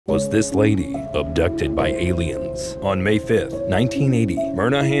Was this lady abducted by aliens? On May 5th, 1980,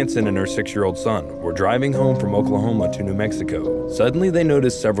 Myrna Hansen and her 6-year-old son were driving home from Oklahoma to New Mexico. Suddenly, they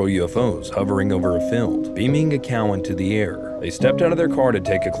noticed several UFOs hovering over a field, beaming a cow into the air. They stepped out of their car to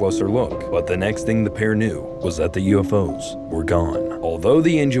take a closer look, but the next thing the pair knew was that the UFOs were gone. Although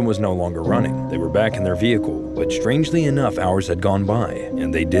the engine was no longer running, they were back in their vehicle, but strangely enough, hours had gone by,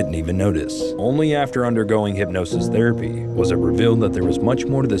 and they didn't even notice. Only after undergoing hypnosis therapy was it revealed that there was much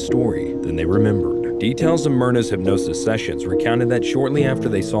more to the story than they remembered. Details of Myrna's hypnosis sessions recounted that shortly after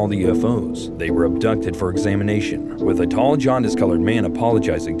they saw the UFOs, they were abducted for examination, with a tall jaundice-colored man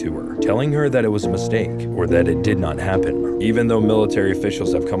apologizing to her, telling her that it was a mistake or that it did not happen. Even though military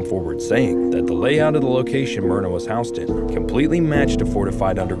officials have come forward saying that the layout of the location Myrna was housed in completely matched a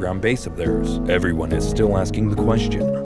fortified underground base of theirs, everyone is still asking the question,